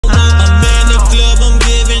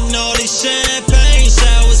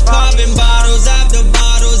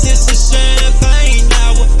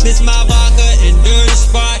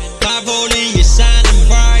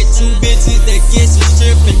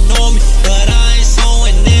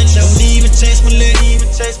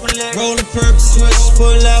Rolling purpose switch,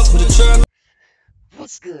 pull out with a truck.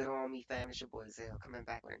 What's good, homie fam? It's your boy Zell coming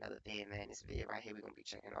back with another vid, man. This video right here, we're gonna be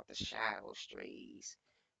checking out the Shadow Strays.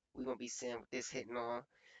 We're gonna be seeing what this hitting on.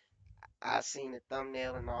 I seen the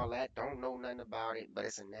thumbnail and all that. Don't know nothing about it, but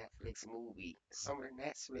it's a Netflix movie. Some of the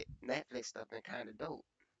Netflix stuff been kind of dope.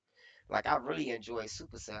 Like I really enjoy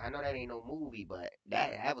Supercell. I know that ain't no movie, but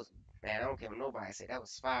that was, man. I don't care what nobody say, that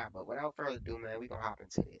was fire. But without further ado, man, we gonna hop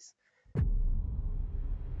into this.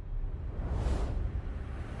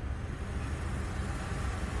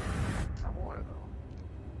 I wanna go.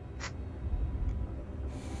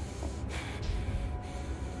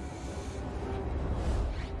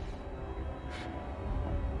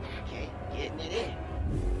 Okay, getting it in.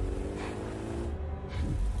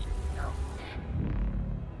 No.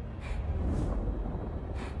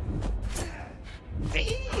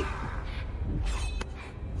 Damn.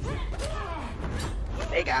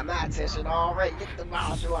 They got my attention already. Get the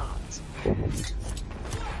martial arts.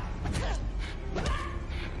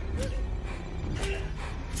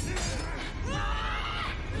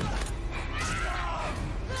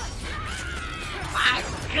 My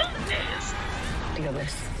goodness.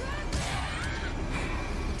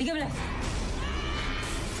 13.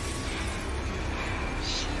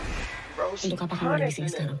 Bro, she Untuk apa kamu ada di sini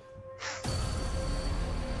punishing sekarang? him.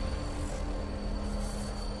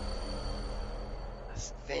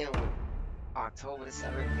 This film, October the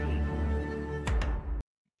 17th.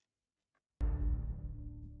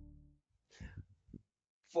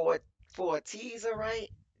 For a teaser,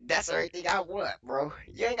 right? That's everything I want, bro.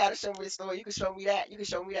 You ain't gotta show me the story. You can show me that. You can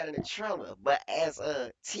show me that in the trailer. But as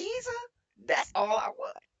a teaser, that's all I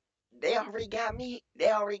want. They already got me.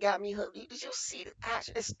 They already got me hooked. Did you see the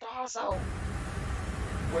action? It starts out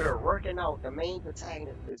with her working out. The main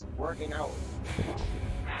protagonist is working out.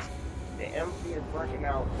 The MC is working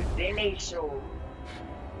out. But then they show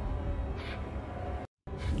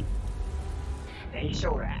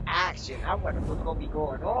the action. I wonder what's gonna be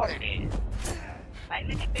going on in it. Like,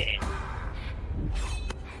 look at this.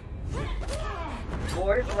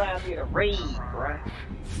 Boy, this around me to raid, bruh.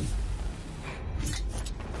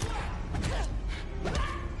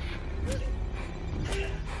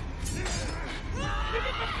 Look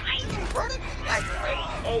at the fighting, bro. This is like raid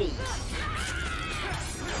 8.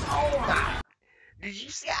 Oh my. Did you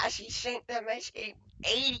see how she shanked that man? She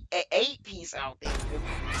gave 8 piece out there.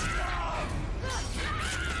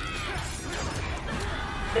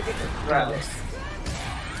 Look at the brothers.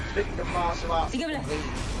 Look at the martial arts. The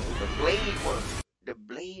blade work. The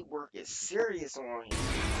blade work is serious on here.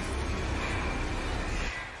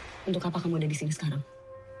 Untuk apa kamu ada di sini sekarang?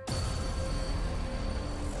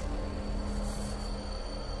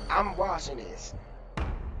 I'm watching this.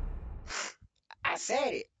 I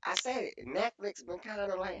said it. Netflix been kind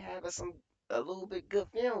of like having a little bit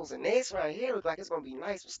good films, and this right here looks like it's gonna be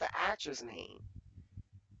nice. What's the actress name?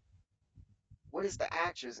 What is the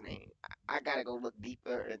actress name? I gotta go look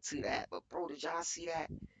deeper into that. But bro, did y'all see that?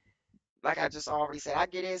 Like I just already said, I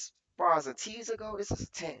get as far as a teaser go, this is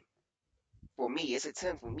a 10. For me, it's a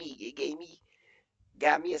 10 for me. It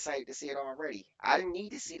got me excited to see it already. I didn't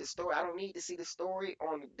need to see the story. I don't need to see the story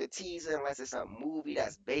on the teaser unless it's a movie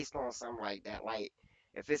that's based on something like that. Like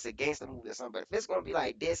if it's a gangster movie or something. But if it's gonna be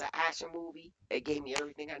like this, an action movie, it gave me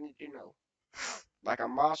everything I need to know. Like a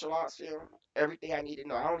martial arts film, everything I need to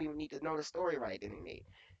know. I don't even need to know the story right then and there.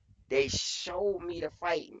 They showed me the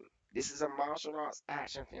fighting. This is a martial arts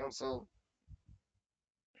action film, so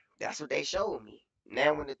that's what they showed me.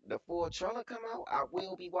 Now when the full trailer come out, I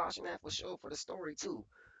will be watching that for sure for the story too.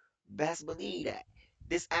 Best believe that.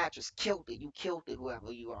 This actress killed it. You killed it,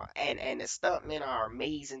 whoever you are. And the stuntmen are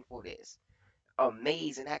amazing for this.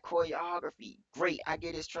 Amazing. That choreography, great. I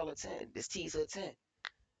get this trailer 10. This teaser 10.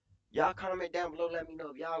 Y'all comment down below. Let me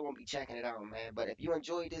know if y'all gonna be checking it out, man. But if you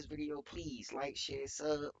enjoyed this video, please like, share,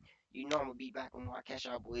 sub. You know I'm gonna be back on. I catch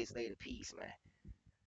y'all boys later. Peace, man.